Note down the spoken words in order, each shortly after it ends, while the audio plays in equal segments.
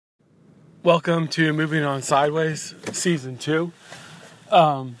Welcome to Moving On Sideways, Season 2.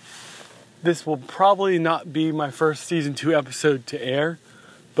 This will probably not be my first Season 2 episode to air,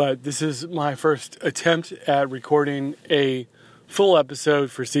 but this is my first attempt at recording a full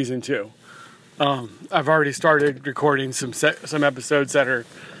episode for Season 2. I've already started recording some episodes that are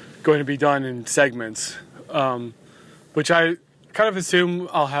going to be done in segments, which I kind of assume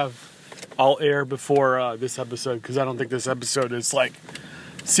I'll air before this episode, because I don't think this episode is like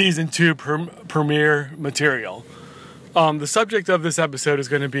Season 2 premiere material. The subject of this episode is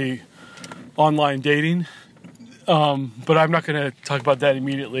going to be online dating, but I'm not going to talk about that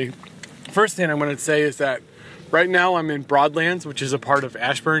immediately. First thing I'm going to say is that right now I'm in Broadlands, which is a part of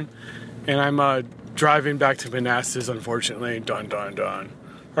Ashburn, and I'm driving back to Manassas, unfortunately. Dun, dun, dun.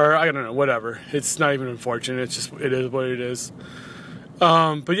 Or, I don't know, whatever. It's not even unfortunate. It is what it is.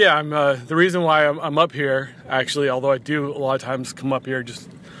 But yeah, I'm the reason why I'm up here, actually, although I do a lot of times come up here just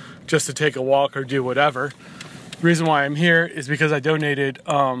to take a walk or do whatever. The reason why I'm here is because I donated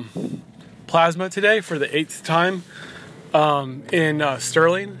plasma today for the 8th time in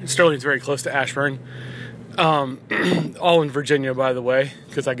Sterling. Sterling's very close to Ashburn. All in Virginia, by the way,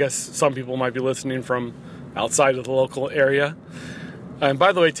 because I guess some people might be listening from outside of the local area. And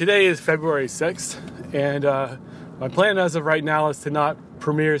by the way, today is February 6th, and my plan as of right now is to not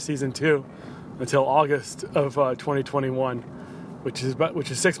premiere Season 2 until August of 2021, which is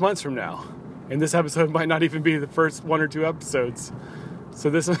 6 months from now. And this episode might not even be the first 1 or 2 episodes. So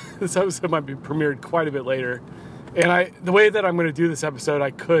this episode might be premiered quite a bit later. And the way that I'm going to do this episode,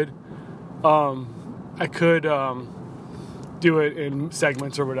 I could do it in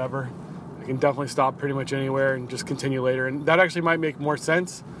segments or whatever. I can definitely stop pretty much anywhere and just continue later. And that actually might make more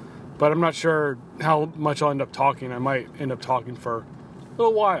sense. But I'm not sure how much I'll end up talking. I might end up talking for a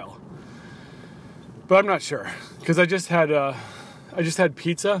little while. But I'm not sure. Because I just had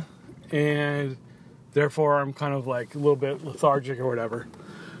pizza. And therefore I'm kind of like a little bit lethargic or whatever.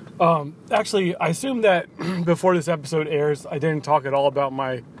 Actually, I assume that before this episode airs, I didn't talk at all about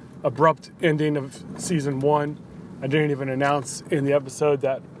my abrupt ending of Season 1. I didn't even announce in the episode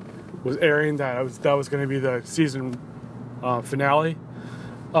that was airing that was going to be the season finale.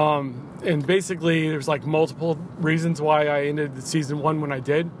 And basically, there's like multiple reasons why I ended the Season 1 when I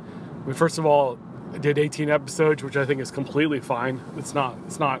did. I mean, first of all, I did 18 episodes, which I think is completely fine. It's not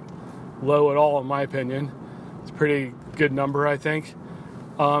low at all, in my opinion. It's a pretty good number, I think.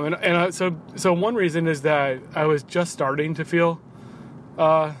 So one reason is that I was just starting to feel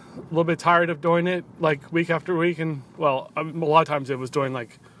a little bit tired of doing it, like week after week. And, well, a lot of times it was doing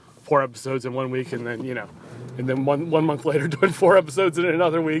like 4 episodes in 1 week, and then, and then one month later doing 4 episodes in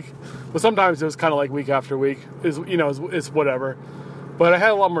another week. But sometimes it was kind of like week after week. It's whatever. But I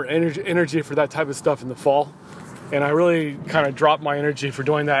had a lot more energy for that type of stuff in the fall. And I really kind of dropped my energy for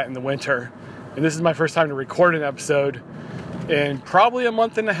doing that in the winter. And this is my first time to record an episode in probably a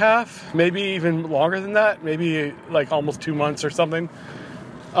month and a half, maybe even longer than that. Maybe like almost 2 months or something.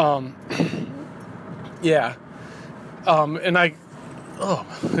 Yeah.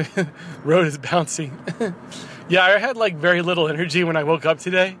 Road is bouncy. Yeah, I had like very little energy when I woke up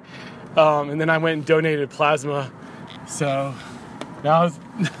today. And then I went and donated plasma. So now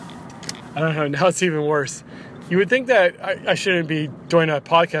I don't know, now it's even worse. You would think that I shouldn't be doing a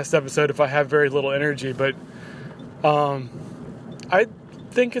podcast episode if I have very little energy, but I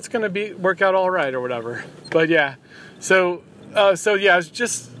think it's going to work out all right or whatever. But yeah, so yeah, it's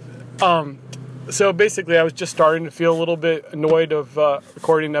just so basically I was just starting to feel a little bit annoyed of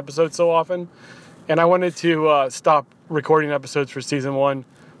recording episodes so often, and I wanted to stop recording episodes for Season 1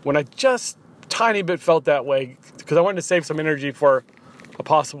 when I just tiny bit felt that way, because I wanted to save some energy for a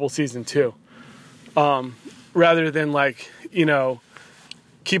possible Season 2. Rather than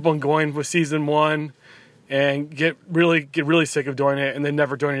keep on going with Season 1 and get really sick of doing it and then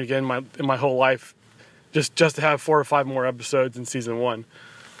never doing it again in my whole life, just to have 4 or 5 more episodes in Season 1.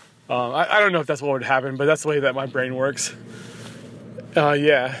 I don't know if that's what would happen, but that's the way that my brain works.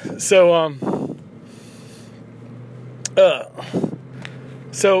 Yeah. So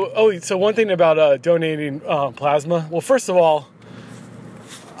one thing about donating plasma. Well, first of all,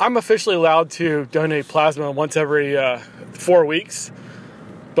 I'm officially allowed to donate plasma once every 4 weeks,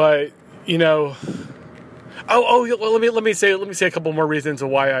 but let me say a couple more reasons of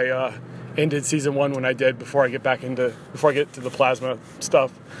why I ended Season 1 when I did before I get to the plasma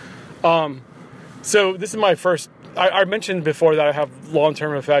stuff. So this is my first. I mentioned before that I have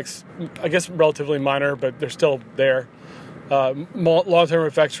long-term effects. I guess relatively minor, but they're still there. Long-term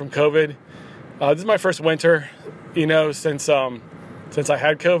effects from COVID. This is my first winter, since I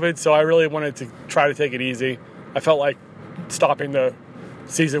had COVID, so I really wanted to try to take it easy. I felt like stopping the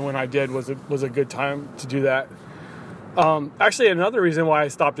season when I did was a good time to do that. Actually, another reason why I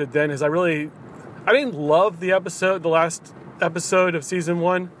stopped it then is I didn't love the last episode of season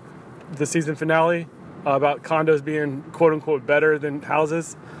 1, the season finale, about condos being quote unquote better than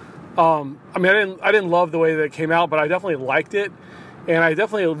houses. I didn't love the way that it came out, but I definitely liked it, and I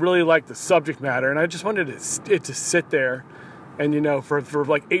definitely really liked the subject matter, and I just wanted it to sit there, and for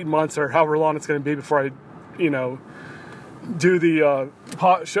like 8 months or however long it's going to be before I, do the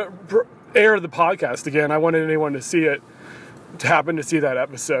air the podcast again. I wanted anyone to happen to see that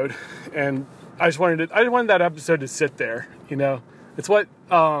episode, and I wanted that episode to sit there. It's what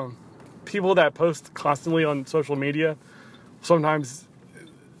people that post constantly on social media, sometimes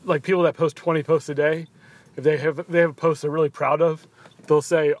like people that post 20 posts a day, if they have a post they're really proud of, they'll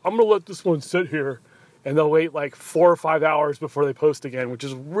say, I'm gonna let this one sit here, and they'll wait like 4 or 5 hours before they post again, which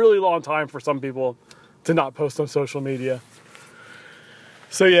is a really long time for some people to not post on social media.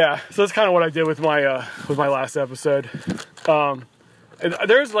 So that's kind of what I did with my last episode. And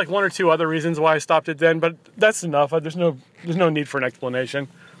there's like 1 or 2 other reasons why I stopped it then, but that's enough. There's no need for an explanation.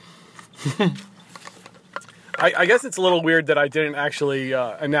 I guess it's a little weird that I didn't actually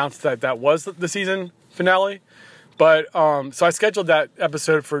announce that was the season finale, but so I scheduled that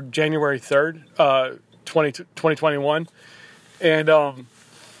episode for January 3rd, 2021, and I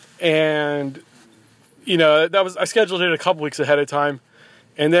scheduled it a couple weeks ahead of time.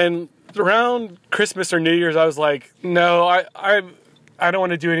 And then around Christmas or New Year's, I was like, no, I don't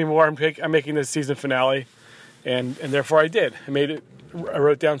want to do any more. I'm making this season finale. And therefore I did. I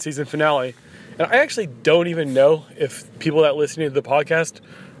wrote down season finale. And I actually don't even know if people that listen to the podcast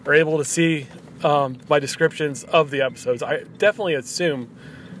are able to see my descriptions of the episodes. I definitely assume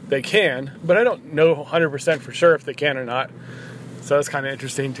they can, but I don't know 100% for sure if they can or not. So that's kind of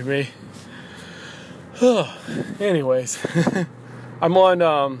interesting to me. Anyways. I'm on,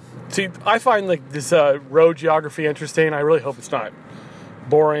 I find like this road geography interesting. I really hope it's not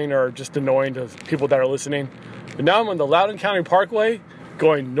boring or just annoying to people that are listening. But now I'm on the Loudoun County Parkway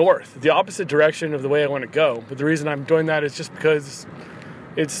going north, the opposite direction of the way I want to go. But the reason I'm doing that is just because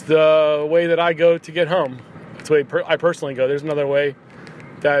it's the way that I go to get home. It's the way I personally go. There's another way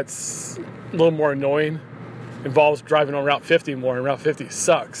that's a little more annoying. Involves driving on Route 50 more, and Route 50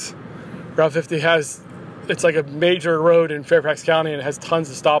 sucks. Route 50 it's like a major road in Fairfax County, and it has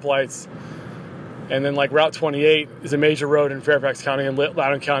tons of stoplights. And then like Route 28 is a major road in Fairfax County and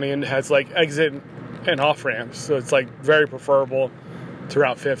Loudoun County, and it has like exit and off ramps. So it's like very preferable to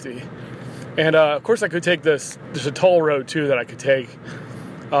Route 50. And of course I could take there's a toll road too that I could take.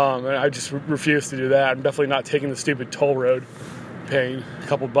 And I just refuse to do that. I'm definitely not taking the stupid toll road, paying a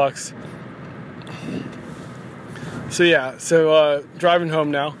couple bucks. So driving home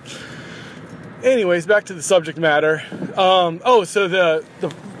now. Anyways, back to the subject matter. So the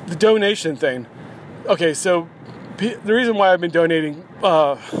donation thing. Okay, so the reason why I've been donating,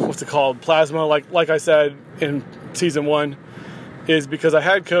 plasma, like I said in season 1, is because I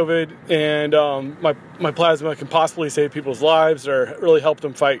had COVID, and my plasma can possibly save people's lives or really help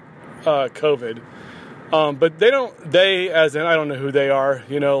them fight COVID. But they as in, I don't know who they are,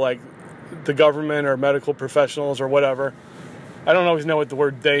 like the government or medical professionals or whatever. I don't always know what the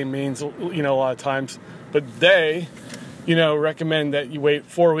word they means, a lot of times. But they, recommend that you wait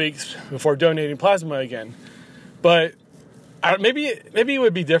 4 weeks before donating plasma again. But maybe it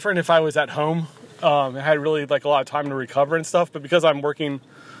would be different if I was at home. I had really like a lot of time to recover and stuff. But because I'm working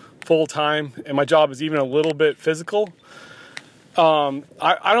full time and my job is even a little bit physical,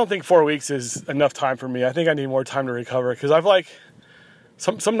 I don't think 4 weeks is enough time for me. I think I need more time to recover, because I've like...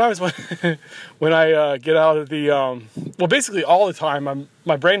 Sometimes when I get out of the basically all the time,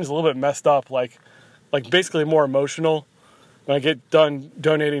 my brain is a little bit messed up, like basically more emotional when I get done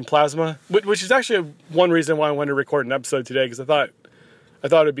donating plasma, which is actually one reason why I wanted to record an episode today, because I thought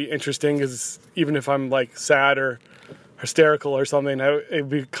it'd be interesting, because even if I'm like sad or hysterical or something, I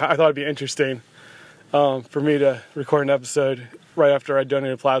thought it'd be interesting for me to record an episode right after I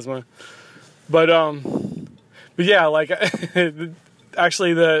donated plasma, but yeah, like.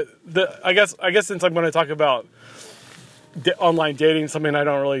 Actually, I guess since I'm going to talk about online dating, something I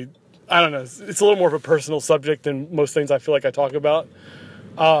don't know. It's a little more of a personal subject than most things I feel like I talk about.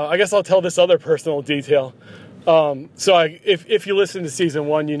 I guess I'll tell this other personal detail. If you listen to season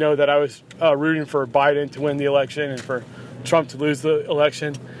 1, you know that I was rooting for Biden to win the election and for Trump to lose the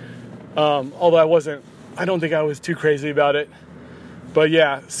election. Although I don't think I was too crazy about it. But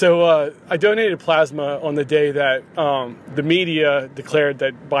yeah, so I donated plasma on the day that the media declared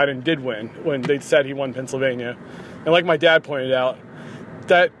that Biden did win, when they said he won Pennsylvania. And like my dad pointed out,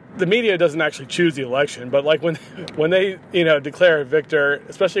 that the media doesn't actually choose the election, but like when they declare a victor,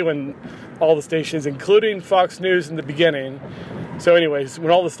 especially when all the stations, including Fox News in the beginning. So anyways,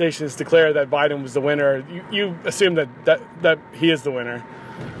 when all the stations declare that Biden was the winner, you assume that he is the winner.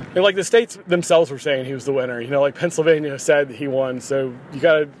 And like the states themselves were saying he was the winner. Like Pennsylvania said he won. So you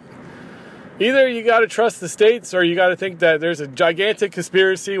got to trust the states, or you got to think that there's a gigantic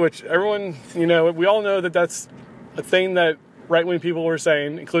conspiracy, which everyone, we all know that that's a thing that right-wing people were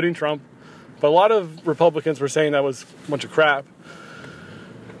saying, including Trump. But a lot of Republicans were saying that was a bunch of crap.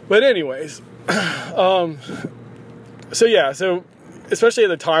 But anyways, so especially at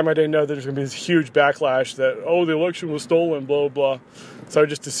the time, I didn't know that there's going to be this huge backlash that, the election was stolen, blah, blah. So I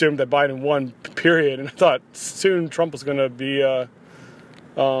just assumed that Biden won, period. And I thought soon Trump was going to be,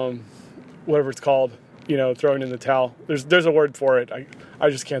 whatever it's called, throwing in the towel. There's a word for it. I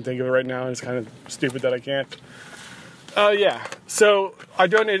just can't think of it right now. And it's kind of stupid that I can't. So I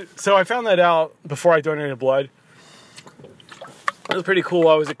found that out before I donated blood. It was pretty cool.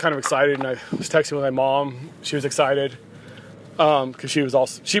 I was kind of excited, and I was texting with my mom. She was excited because she was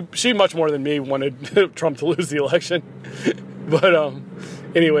also she much more than me wanted Trump to lose the election. But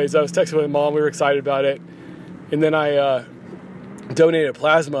anyways, I was texting with my mom. We were excited about it, and then I donated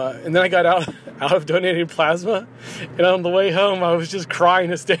plasma, and then I got out of donating plasma, and on the way home I was just crying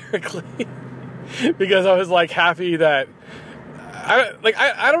hysterically because I was like happy that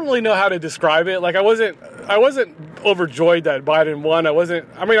I don't really know how to describe it. Like I wasn't overjoyed that Biden won. I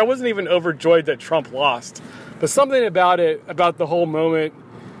wasn't even overjoyed that Trump lost. But something about it, about the whole moment,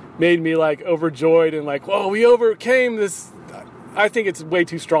 made me like overjoyed and like, whoa, we overcame this. I think it's way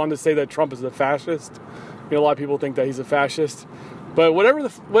too strong to say that Trump is a fascist. A lot of people think that he's a fascist. But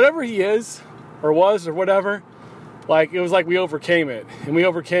whatever he is or was or whatever, like it was like we overcame it, and we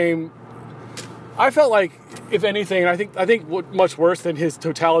overcame. I felt like, if anything, I think much worse than his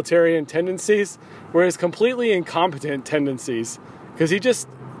totalitarian tendencies were his completely incompetent tendencies. Because he just,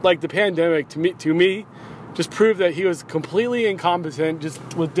 like the pandemic, to me, just proved that he was completely incompetent.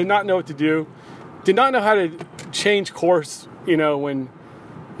 Did not know what to do, did not know how to change course. When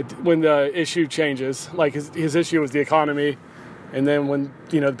the issue changes, like his issue was the economy. And then when,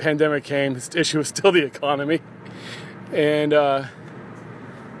 the pandemic came, his issue was still the economy. And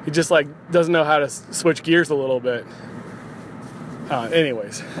he just, doesn't know how to switch gears a little bit.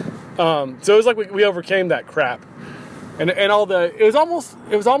 Anyways. So it was like we overcame that crap. And it was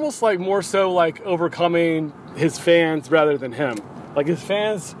almost like more so like overcoming his fans rather than him. Like his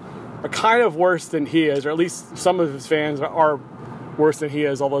fans are kind of worse than he is, or at least some of his fans are worse than he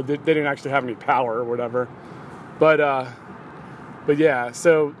is, although they didn't actually have any power or whatever. But yeah,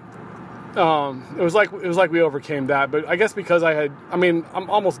 so it was like we overcame that. But I guess because I'm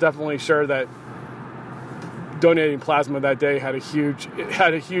almost definitely sure that donating plasma that day had a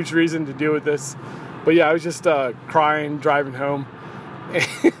huge reason to do with this. But yeah, I was just crying driving home,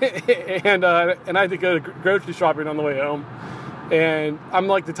 and I had to go to grocery shopping on the way home. And I'm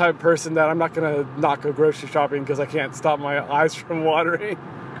like the type of person that I'm not gonna not go grocery shopping because I can't stop my eyes from watering.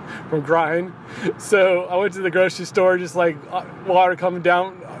 From crying. So I went to the grocery store, just like water coming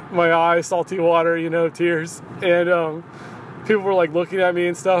down my eyes, salty water, tears. And people were like looking at me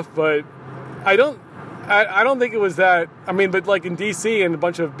and stuff, but I don't think it was that. But like in DC and a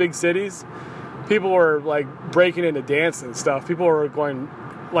bunch of big cities, people were like breaking into dance and stuff. People were going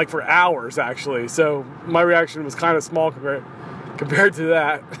like for hours actually. So my reaction was kind of small compared to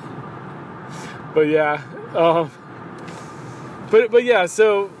that. But yeah. But yeah,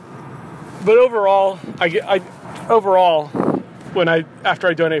 but overall, after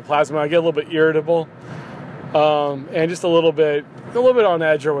I donate plasma, I get a little bit irritable, and just a little bit on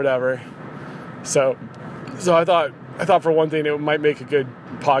edge or whatever. So I thought for one thing it might make a good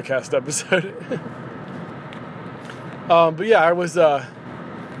podcast episode. But yeah,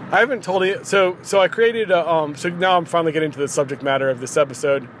 I haven't told you. So I created so now I'm finally getting to the subject matter of this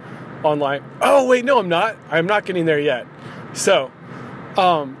episode online. Oh wait, no, I'm not. I'm not getting there yet. So,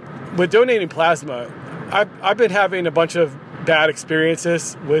 with donating plasma, I've been having a bunch of bad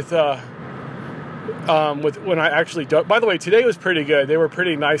experiences with when I actually do. By the way, today was pretty good. They were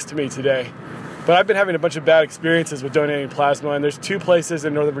pretty nice to me today. But I've been having a bunch of bad experiences with donating plasma, and there's 2 places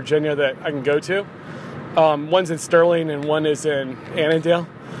in Northern Virginia that I can go to. One's in Sterling and one is in Annandale.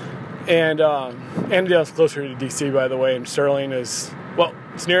 And Annandale is closer to DC, by the way, and Sterling is, well,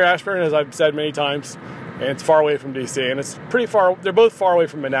 it's near Ashburn, as I've said many times. And it's far away from DC, and it's pretty far. They're both far away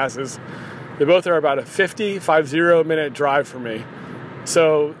from Manassas. They both are about a 50 minute drive for me.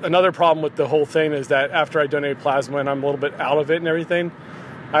 So another problem with the whole thing is that after I donate plasma and I'm a little bit out of it and everything,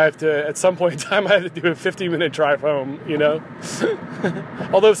 I have to, at some point in time, I have to do a 15-minute drive home,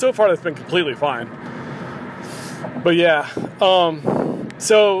 Although so far that's been completely fine. But yeah,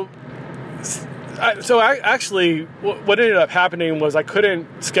 so actually, what ended up happening was I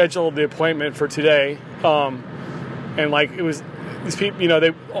couldn't schedule the appointment for today, and like it was these people,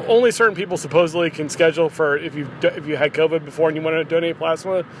 they only certain people supposedly can schedule for if you had COVID before and you want to donate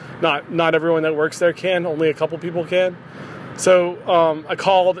plasma. Not everyone that works there can. Only a couple people can. So I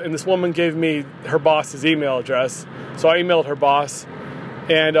called, and this woman gave me her boss's email address. So I emailed her boss,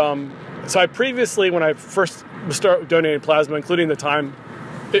 and so I previously, when I first started donating plasma, including the time,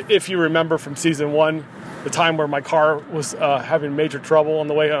 if you remember from season 1, the time where my car was having major trouble on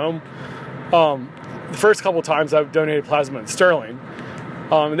the way home, the first couple times I've donated plasma in Sterling,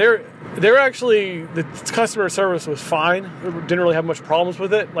 they're actually, the customer service was fine. They didn't really have much problems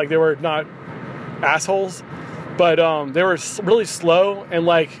with it. Like, they were not assholes, but they were really slow. And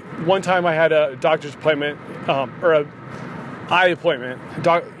like one time I had a doctor's appointment, or an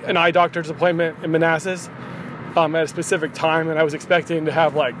eye doctor's appointment in Manassas at a specific time, and I was expecting to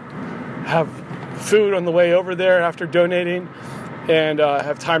have food on the way over there after donating, and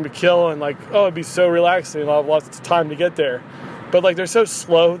have time to kill, and it'd be so relaxing. I'll have lots of time to get there. But they're so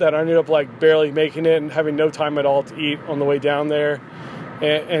slow that I ended up barely making it and having no time at all to eat on the way down there,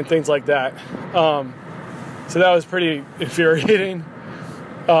 and things like that. So that was pretty infuriating.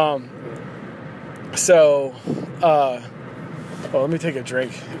 Let me take a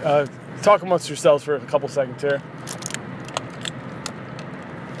drink. Talk amongst yourselves for a couple seconds here.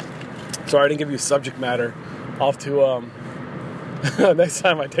 Sorry, I didn't give you subject matter. I'll have to, next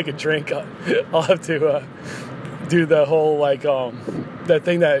time I take a drink, I'll have to do the whole, that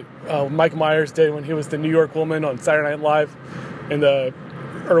thing that Mike Myers did when he was the New York Woman on Saturday Night Live in the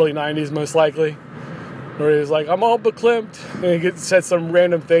early 90s, most likely, where he was like, I'm all beklempt, and he said some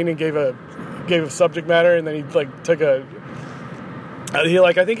random thing and gave a subject matter, and then he took a, I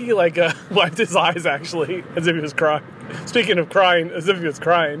think he wiped his eyes, actually, as if he was crying. Speaking of crying, as if he was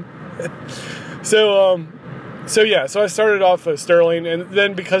crying. So I started off at Sterling, and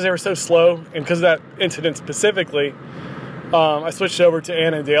then because they were so slow, and because of that incident specifically, I switched over to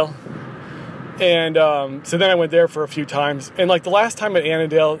Annandale. And so then I went there for a few times. And the last time at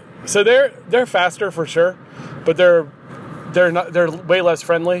Annandale, so they're faster for sure, but they're way less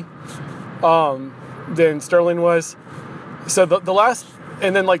friendly than Sterling was. So the last,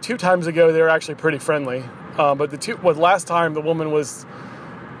 and then 2 times ago they were actually pretty friendly. But the last time the woman was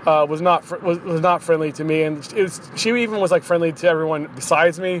not friendly to me, and she even was friendly to everyone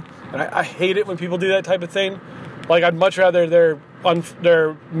besides me. And I hate it when people do that type of thing. I'd much rather they're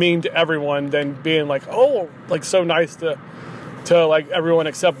mean to everyone than being so nice to everyone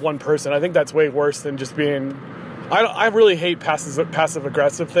except one person. I think that's way worse than just being. I really hate passive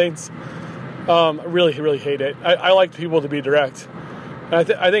aggressive things. I really, really hate it. I like people to be direct.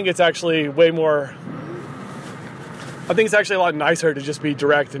 And I think it's actually way more. I think it's actually a lot nicer to just be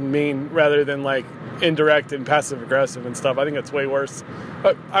direct and mean rather than indirect and passive aggressive and stuff. I think it's way worse.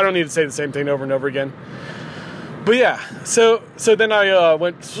 But I don't need to say the same thing over and over again. But yeah, so then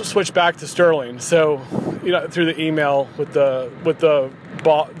I switched back to Sterling. So through the email with the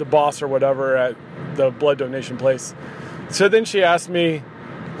boss or whatever at the blood donation place. So then she asked me,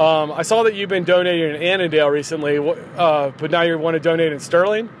 I saw that you've been donating in Annandale recently, but now you want to donate in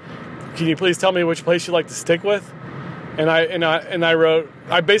Sterling. Can you please tell me which place you'd like to stick with? And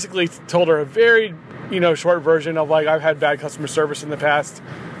I basically told her a very short version of I've had bad customer service in the past.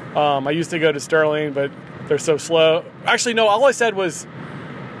 I used to go to Sterling, but they're so slow. Actually, no, all I said was,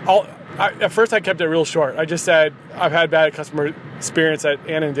 at first I kept it real short. I just said, I've had bad customer experience at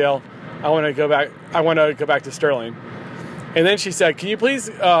Annandale. I want to go back to Sterling. And then she said, can you please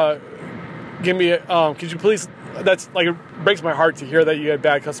that's it breaks my heart to hear that you had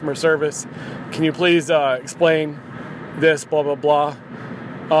bad customer service. Can you please explain this, blah, blah, blah.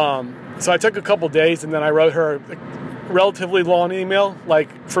 So I took a couple days, and then I wrote her a relatively long email.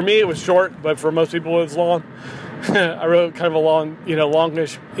 For me, it was short, but for most people, it was long. I wrote kind of a long,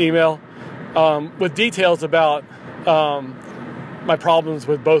 longish email with details about my problems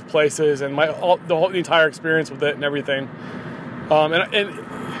with both places and the entire experience with it and everything.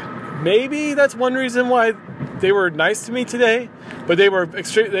 And maybe that's one reason why they were nice to me today, but they were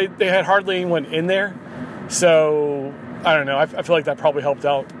they had hardly anyone in there. So I don't know. I feel like that probably helped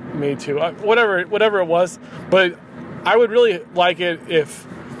out me too. Whatever it was, but I would really like it if,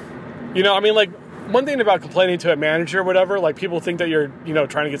 one thing about complaining to a manager or whatever, people think that you're,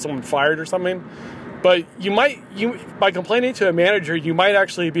 trying to get someone fired or something. But by complaining to a manager, you might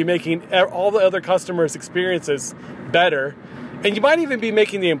actually be making all the other customers' experiences better. And you might even be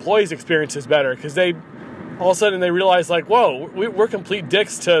making the employees' experiences better because they, all of a sudden, they realize like, whoa, we're complete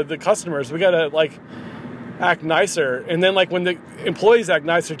dicks to the customers. We gotta like act nicer. And then like when the employees act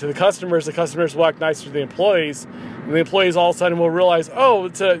nicer to the customers will act nicer to the employees. And the employees all of a sudden will realize, oh,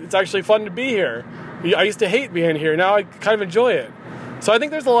 it's actually fun to be here. I used to hate being here. Now I kind of enjoy it. So I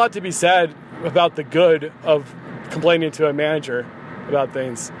think there's a lot to be said about the good of complaining to a manager about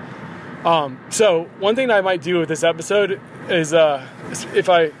things. So one thing I might do with this episode is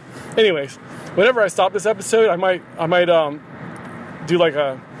whenever I stop this episode, I might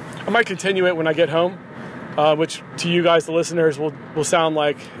continue it when I get home, which to you guys, the listeners, will sound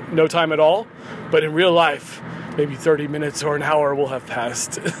like no time at all, but in real life, maybe 30 minutes or an hour will have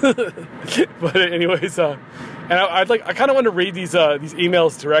passed. But anyways, and I kind of want to read these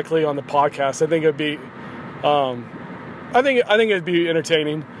emails directly on the podcast. I think it'd be, I think it'd be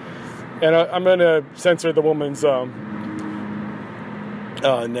entertaining, and I'm gonna censor the woman's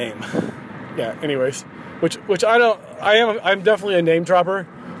name. Yeah. Anyways, which I'm definitely a name dropper,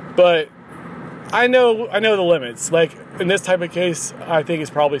 but I know the limits. Like in this type of case, I think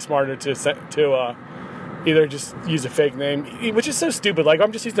it's probably smarter to either just use a fake name, which is so stupid. Like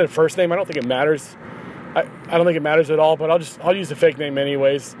I'm just using a first name. I don't think it matters. I don't think it matters at all. But I'll use a fake name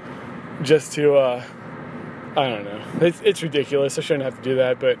anyways, just to I don't know. It's ridiculous. I shouldn't have to do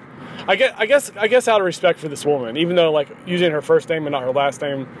that, but I guess out of respect for this woman, even though like using her first name and not her last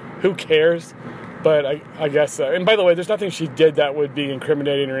name, who cares? But I guess. And by the way, there's nothing she did that would be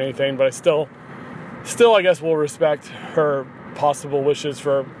incriminating or anything. But I still I guess will respect her possible wishes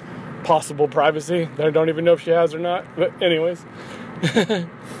for possible privacy that I don't even know if she has or not. But anyways,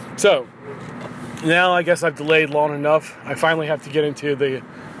 so now I guess I've delayed long enough. I finally have to get into the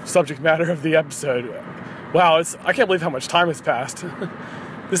subject matter of the episode. Wow, I can't believe how much time has passed.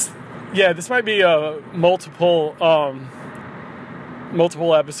 This might be multiple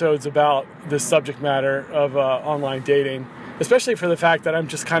episodes about this subject matter of online dating, especially for the fact that I'm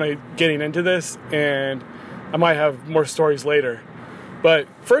just kind of getting into this, and I might have more stories later. But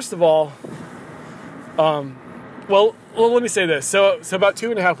first of all, well, let me say this. So about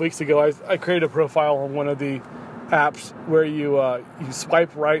 2.5 weeks ago, I created a profile on one of the apps where you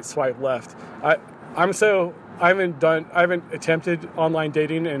swipe right, swipe left. I haven't attempted online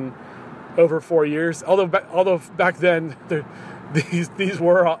dating in over 4 years. Although back then these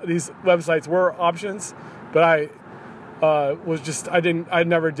websites were options, but I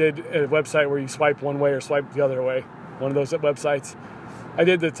never did a website where you swipe one way or swipe the other way. One of those websites. I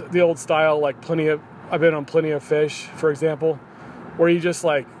did the old style, like I've been on Plenty of Fish, for example, where you just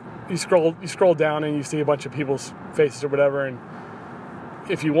like you scroll down and you see a bunch of people's faces or whatever, and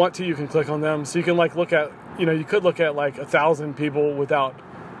if you want to, you can click on them. So you can like look at, you could look at like 1,000 people without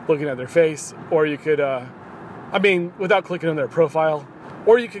looking at their face, or you could, without clicking on their profile,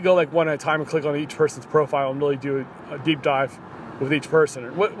 or you could go like one at a time and click on each person's profile and really do a deep dive with each person,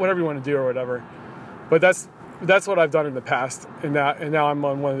 or whatever you want to do or whatever. But that's what I've done in the past, and now I'm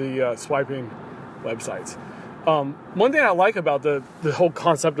on one of the swiping websites. One thing I like about the whole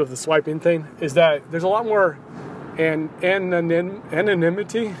concept of the swiping thing is that there's a lot more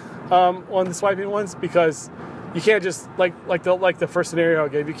anonymity on the swiping ones, because you can't just like the first scenario I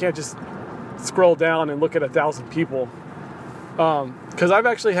gave. You can't just scroll down and look at 1,000 people. Because I've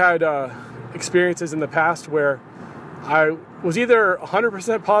actually had experiences in the past where I was either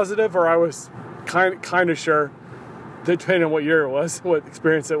 100% positive or I was kind of sure, depending on what year it was, what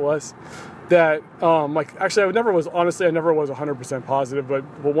experience it was, that actually I never was 100% positive, but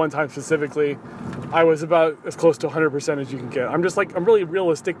one time specifically, I was about as close to 100% as you can get. I'm really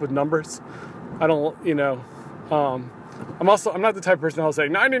realistic with numbers. I don't, I'm not the type of person that'll say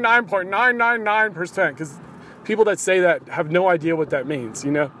 99.999%, because people that say that have no idea what that means,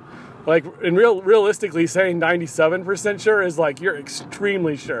 Like, and realistically, saying 97% sure is like you're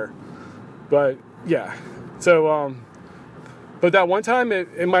extremely sure. But yeah, so but that one time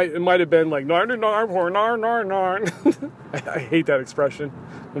it might have been like 99.999. I hate that expression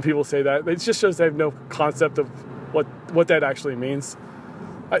when people say that. It just shows they have no concept of what that actually means.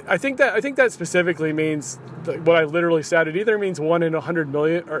 I think that specifically means what I literally said. It either means 1 in 100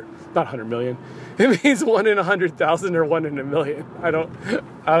 million, or not 100 million. It means 1 in 100,000 or 1 in a million. I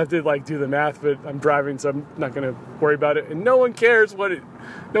have to like do the math, but I'm driving, so I'm not going to worry about it. And no one cares. But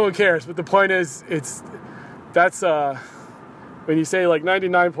the point is, that's when you say like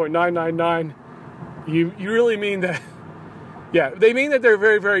 99.999, you really mean that. Yeah, they mean that they're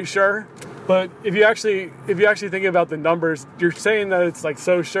very, very sure. But if you actually think about the numbers, you're saying that it's like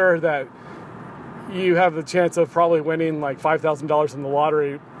so sure that you have the chance of probably winning like $5,000 in the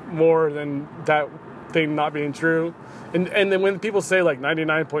lottery more than that thing not being true. And then when people say like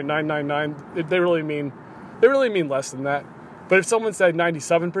 99.999, they really mean less than that. But if someone said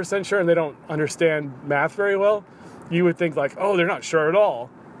 97% sure and they don't understand math very well, you would think like, oh, they're not sure at all.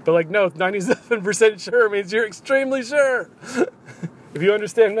 But like, no, 97% sure means you're extremely sure. If you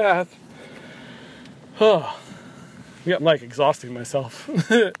understand math. Yeah, I'm like exhausting myself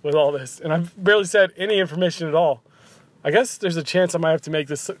with all this. And I've barely said any information at all. I guess there's a chance I might have to make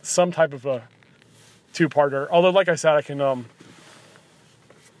this some type of a two-parter. Although, like I said, I can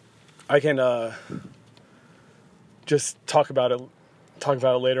just talk about it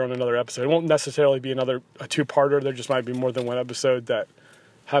later on another episode. It won't necessarily be a two-parter. There just might be more than one episode that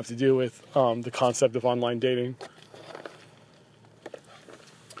have to do with the concept of online dating.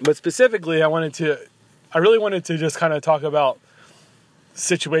 But specifically, I really wanted to just kind of talk about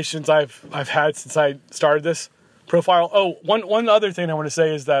situations I've had since I started this profile. Oh, one other thing I want to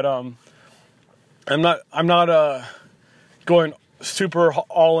say is that I'm not going super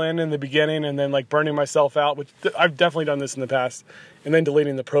all in the beginning and then like burning myself out, which I've definitely done this in the past, and then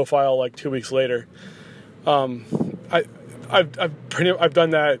deleting the profile like 2 weeks later. I've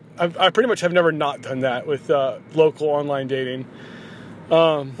done that. I pretty much have never not done that with local online dating.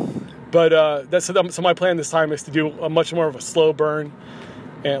 But so my plan this time is to do a much more of a slow burn.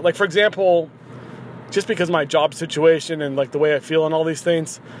 And like, for example, just because of my job situation and like the way I feel and all these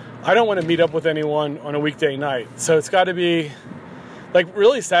things, I don't want to meet up with anyone on a weekday night. So it's got to be like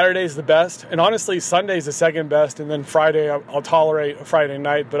really Saturday's the best. And honestly, Sunday's the second best. And then Friday, I'll tolerate a Friday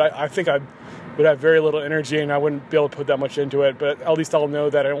night, but I think I would have very little energy and I wouldn't be able to put that much into it. But at least I'll know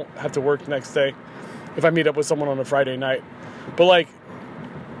that I don't have to work the next day if I meet up with someone on a Friday night. But like,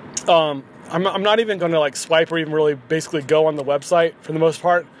 I'm not even going to like swipe or even really basically go on the website for the most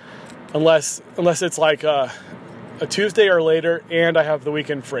part, unless it's like a Tuesday or later and I have the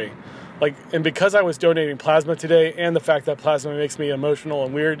weekend free. Like, and because I was donating plasma today and the fact that plasma makes me emotional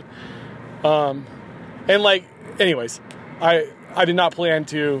and weird, and like, anyways, I did not plan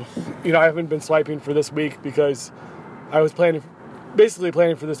to, I haven't been swiping for this week because I was basically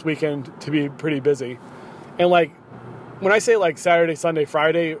planning for this weekend to be pretty busy. And like, when I say like Saturday, Sunday,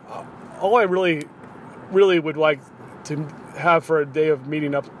 Friday, all I really, really would like to have for a day of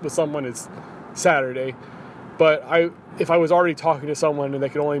meeting up with someone is Saturday. But if I was already talking to someone and they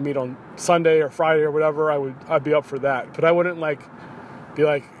could only meet on Sunday or Friday or whatever, I'd be up for that. But I wouldn't like be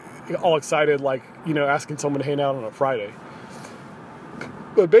like all excited, like, asking someone to hang out on a Friday.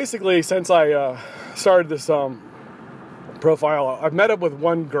 But basically, since I started this profile, I've met up with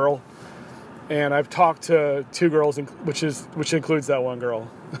one girl. And I've talked to two girls, which includes that one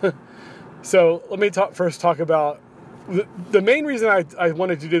girl. So let me first talk about the main reason I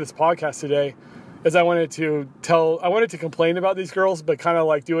wanted to do this podcast today is I wanted to complain about these girls, but kind of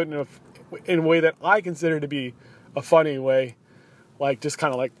like do it in a way that I consider to be a funny way, like just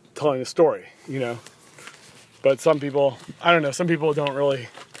kind of like telling a story, But some people, I don't know, some people's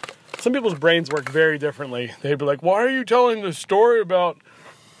brains work very differently. They'd be like, why are you telling the story about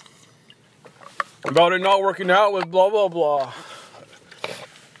it not working out with blah, blah, blah.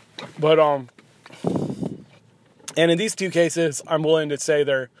 But, and in these two cases, I'm willing to say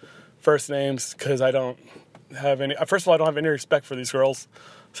their first names because I don't have any, first of all, I don't have any respect for these girls.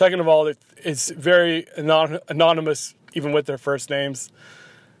 Second of all, it's very anonymous, even with their first names.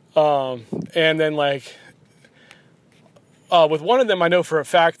 And then like, with one of them, I know for a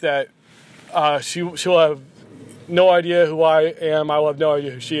fact that, she'll have no idea who I am. I will have no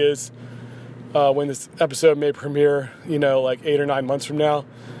idea who she is. When this episode may premiere, like 8 or 9 months from now,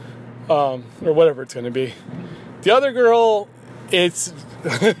 or whatever it's going to be. The other girl, it's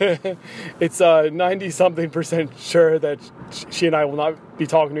 90-something% sure that she and I will not be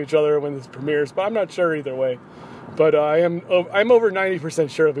talking to each other when this premieres, but I'm not sure either way. But I'm over 90%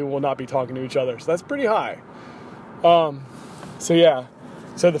 sure that we will not be talking to each other, so that's pretty high. So yeah,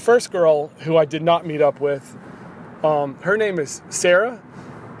 so the first girl who I did not meet up with, her name is Sarah.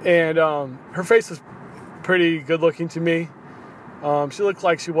 And her face was pretty good looking to me. She looked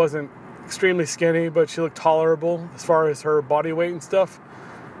like she wasn't extremely skinny, but she looked tolerable as far as her body weight and stuff.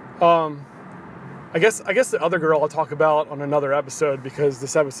 I guess the other girl I'll talk about on another episode because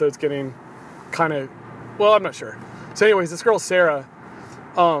this episode's getting kind of, well, I'm not sure. So anyways, this girl Sarah,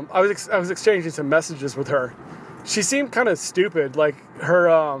 I was exchanging some messages with her. She seemed kind of stupid, like her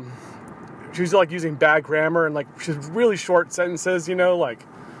she was like using bad grammar and like she's really short sentences, like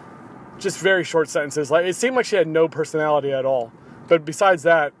just very short sentences. Like it seemed like she had no personality at all. But besides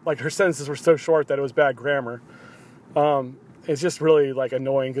that, like her sentences were so short that it was bad grammar. It's just really like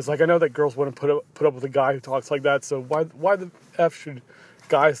annoying because like I know that girls wouldn't put up with a guy who talks like that. So why the F should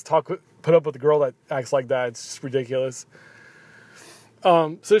guys put up with a girl that acts like that. It's just ridiculous.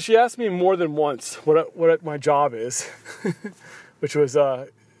 So she asked me more than once what my job is, which was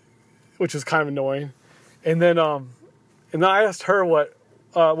kind of annoying. And then I asked her what.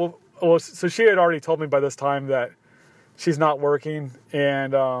 So she had already told me by this time that she's not working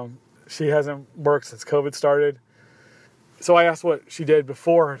and she hasn't worked since COVID started. So I asked what she did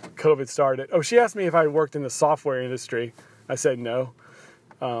before COVID started. Oh, she asked me if I worked in the software industry. I said no.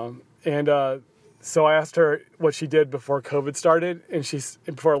 So I asked her what she did before COVID started, and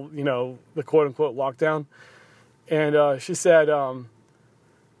before the quote unquote lockdown, and she said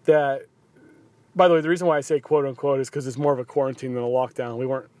that. By the way, the reason why I say quote unquote is because it's more of a quarantine than a lockdown. We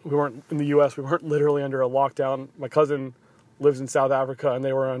weren't in the U.S. We weren't literally under a lockdown. My cousin lives in South Africa, and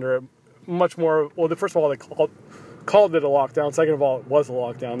they were under a much more. Well, first of all, they called it a lockdown. Second of all, it was a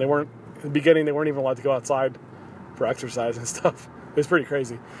lockdown. They weren't in the beginning. They weren't even allowed to go outside for exercise and stuff. It was pretty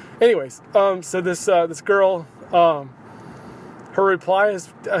crazy. Anyways, so this girl, her reply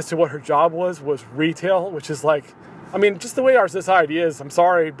as to what her job was retail, which is like, I mean, just the way our society is. I'm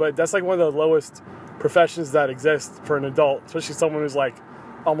sorry, but that's like one of the lowest professions that exist for an adult, especially someone who's like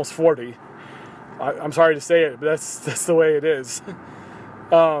almost 40. I'm sorry to say it, but that's the way it is.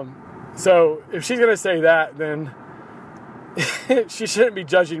 So if she's gonna say that, then she shouldn't be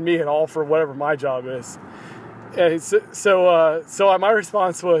judging me at all for whatever my job is. And so my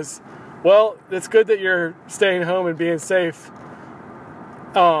response was, well, it's good that you're staying home and being safe,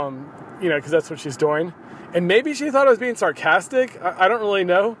 because that's what she's doing. And maybe she thought I was being sarcastic. I don't really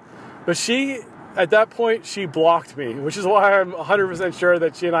know. But at that point, she blocked me, which is why I'm 100% sure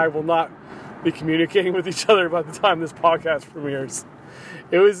that she and I will not be communicating with each other by the time this podcast premieres.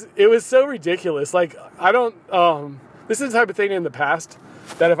 It was so ridiculous. Like, this is the type of thing in the past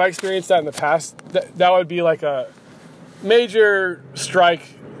that if I experienced that in the past, that would be like a major strike,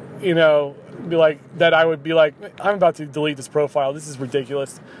 be like, that I would be like, I'm about to delete this profile. This is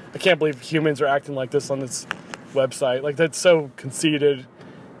ridiculous. I can't believe humans are acting like this on this website. Like, that's so conceited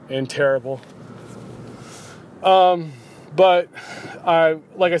and terrible. But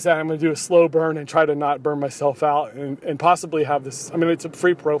like I said, I'm going to do a slow burn and try to not burn myself out and possibly have this. I mean, it's a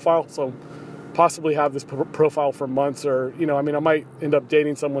free profile, so possibly have this profile for months, or I might end up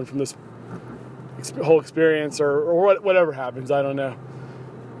dating someone from this whole experience, or whatever happens. I don't know.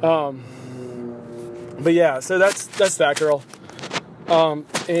 But yeah, so that's that girl,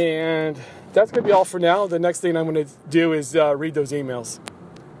 and that's gonna be all for now. The next thing I'm gonna do is read those emails.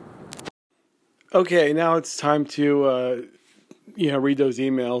 Okay, now it's time to read those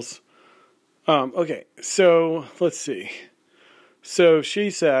emails. Okay, so let's see. So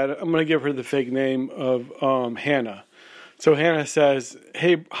she said, I'm going to give her the fake name of Hannah. So Hannah says,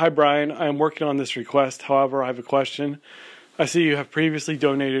 hi Brian, I am working on this request. However, I have a question. I see you have previously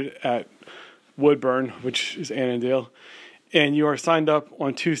donated at Woodburn, which is Annandale, and you are signed up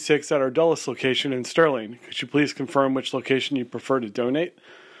on 2/6 at our Dulles location in Sterling. Could you please confirm which location you prefer to donate?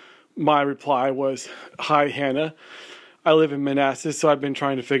 My reply was, hi Hannah, I live in Manassas, so I've been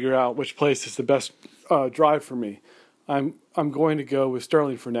trying to figure out which place is the best drive for me. I'm going to go with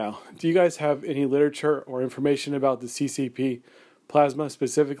Sterling for now. Do you guys have any literature or information about the CCP plasma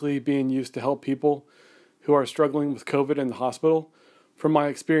specifically being used to help people who are struggling with COVID in the hospital? From my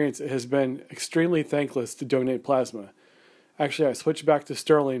experience, it has been extremely thankless to donate plasma. Actually, I switched back to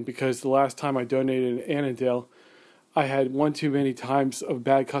Sterling because the last time I donated in Annandale, I had one too many times of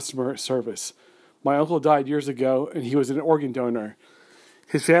bad customer service. My uncle died years ago, and he was an organ donor.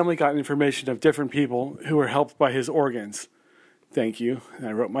 His family got information of different people who were helped by his organs. Thank you. And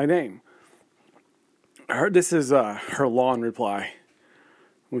I wrote my name. This is her long reply.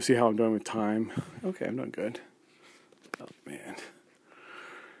 We'll see how I'm doing with time. Okay, I'm doing good. Oh, man.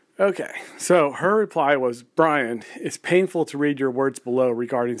 Okay, so her reply was, Brian, it's painful to read your words below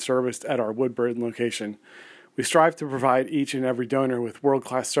regarding service at our Woodburn location. We strive to provide each and every donor with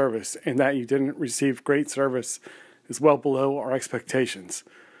world-class service, and that you didn't receive great service is well below our expectations.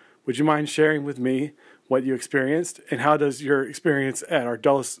 Would you mind sharing with me what you experienced, and how does your experience at our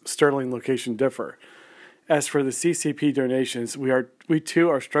Dulles Sterling location differ? As for the CCP donations, we too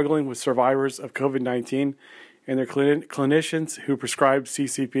are struggling with survivors of COVID-19 and their clinicians who prescribe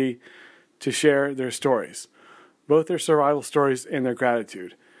CCP to share their stories, both their survival stories and their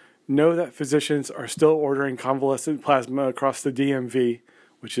gratitude. Know that physicians are still ordering convalescent plasma across the DMV,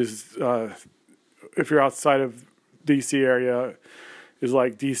 which is, if you're outside of DC area, is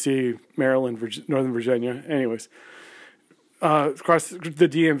like DC, Maryland, Northern Virginia. Anyways, across the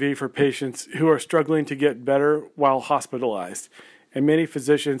DMV for patients who are struggling to get better while hospitalized. And many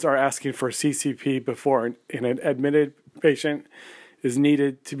physicians are asking for CCP before an admitted patient is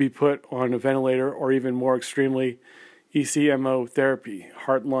needed to be put on a ventilator or even more extremely ECMO therapy,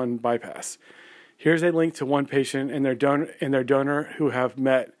 heart-lung bypass. Here's a link to one patient and their donor who have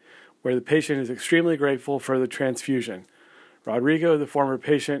met, where the patient is extremely grateful for the transfusion. Rodrigo, the former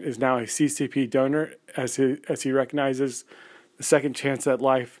patient, is now a CCP donor as he recognizes the second chance at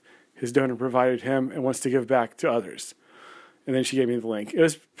life his donor provided him and wants to give back to others. And then she gave me the link. It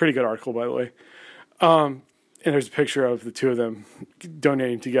was a pretty good article, by the way. And there's a picture of the two of them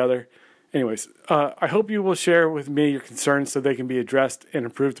donating together. Anyways, I hope you will share with me your concerns so they can be addressed and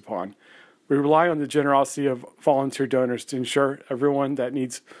improved upon. We rely on the generosity of volunteer donors to ensure everyone that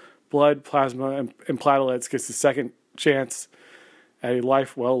needs blood, plasma, and platelets gets a second chance at a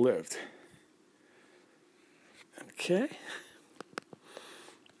life well lived. Okay.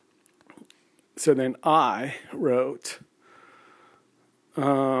 So then I wrote,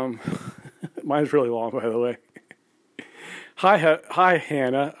 mine's really long, by the way. Hi,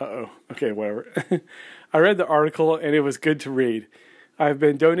 Hannah. Okay, whatever. I read the article and it was good to read. I've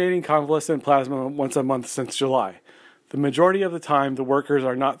been donating convalescent plasma once a month since July. The majority of the time, the workers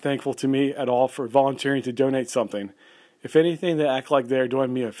are not thankful to me at all for volunteering to donate something. If anything, they act like they are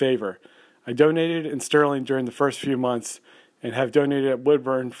doing me a favor. I donated in Sterling during the first few months and have donated at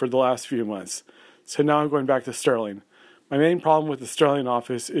Woodburn for the last few months. So now I'm going back to Sterling. My main problem with the Sterling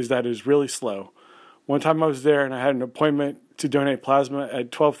office is that it is really slow. One time I was there and I had an appointment to donate plasma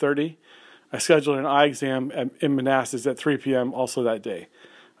at 12:30. I scheduled an eye exam in Manassas at 3 p.m. also that day.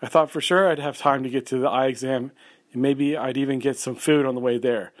 I thought for sure I'd have time to get to the eye exam and maybe I'd even get some food on the way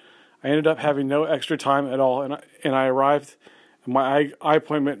there. I ended up having no extra time at all, and I arrived at my eye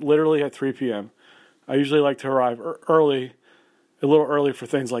appointment literally at 3 p.m. I usually like to arrive a little early for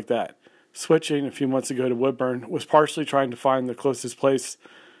things like that. Switching a few months ago to Woodburn was partially trying to find the closest place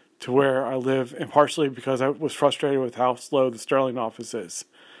to where I live, and partially because I was frustrated with how slow the Sterling office is.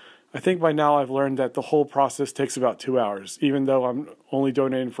 I think by now I've learned that the whole process takes about 2 hours, even though I'm only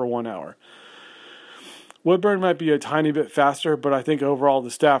donating for 1 hour. Woodburn might be a tiny bit faster, but I think overall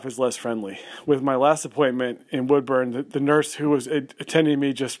the staff is less friendly. With my last appointment in Woodburn, the nurse who was attending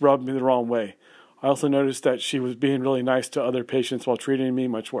me just rubbed me the wrong way. I also noticed that she was being really nice to other patients while treating me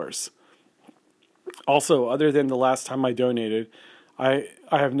much worse. Also, other than the last time I donated, I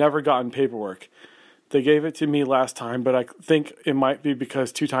have never gotten paperwork. They gave it to me last time, but I think it might be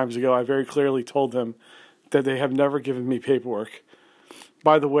because 2 times ago I very clearly told them that they have never given me paperwork.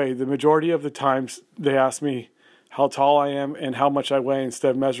 By the way, the majority of the times they ask me how tall I am and how much I weigh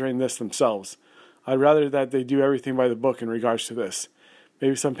instead of measuring this themselves. I'd rather that they do everything by the book in regards to this.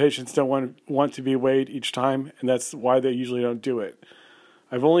 Maybe some patients don't want to be weighed each time, and that's why they usually don't do it.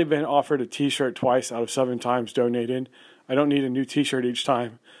 I've only been offered a t-shirt twice out of 7 times donated. I don't need a new t-shirt each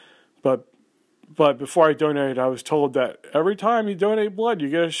time, but before I donated, I was told that every time you donate blood, you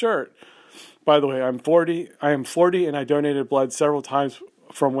get a shirt. By the way, I am 40 and I donated blood several times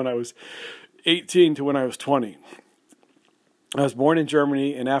from when I was 18 to when I was 20. I was born in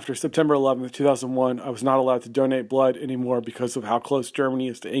Germany, and after September 11th, 2001, I was not allowed to donate blood anymore because of how close Germany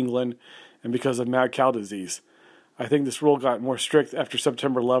is to England and because of mad cow disease. I think this rule got more strict after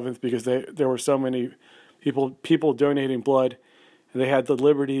September 11th because there were so many people donating blood, and they had the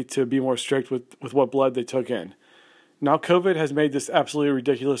liberty to be more strict with what blood they took in. Now COVID has made this absolutely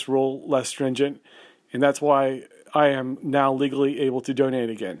ridiculous rule less stringent, and that's why I am now legally able to donate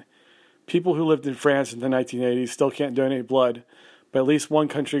again. People who lived in France in the 1980s still can't donate blood, but at least one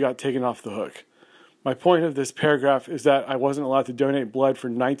country got taken off the hook. My point of this paragraph is that I wasn't allowed to donate blood for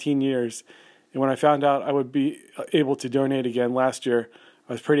 19 years, and when I found out I would be able to donate again last year,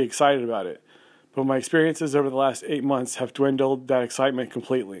 I was pretty excited about it. But my experiences over the last 8 months have dwindled that excitement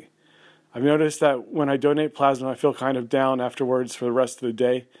completely. I've noticed that when I donate plasma, I feel kind of down afterwards for the rest of the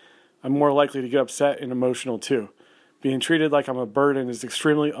day. I'm more likely to get upset and emotional too. Being treated like I'm a burden is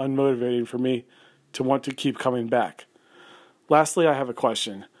extremely unmotivating for me to want to keep coming back. Lastly, I have a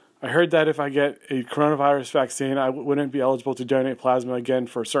question. I heard that if I get a coronavirus vaccine, I wouldn't be eligible to donate plasma again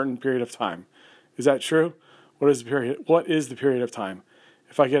for a certain period of time. Is that true? What is the period of time?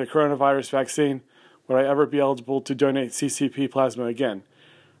 If I get a coronavirus vaccine, would I ever be eligible to donate CCP plasma again?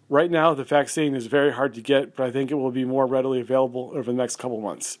 Right now, the vaccine is very hard to get, but I think it will be more readily available over the next couple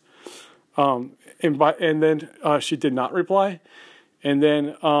months. And then she did not reply. And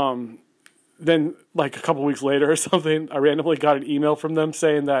then like a couple weeks later or something, I randomly got an email from them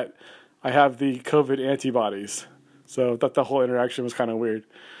saying that I have the COVID antibodies. So that the whole interaction was kind of weird.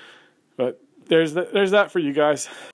 But there's that for you guys.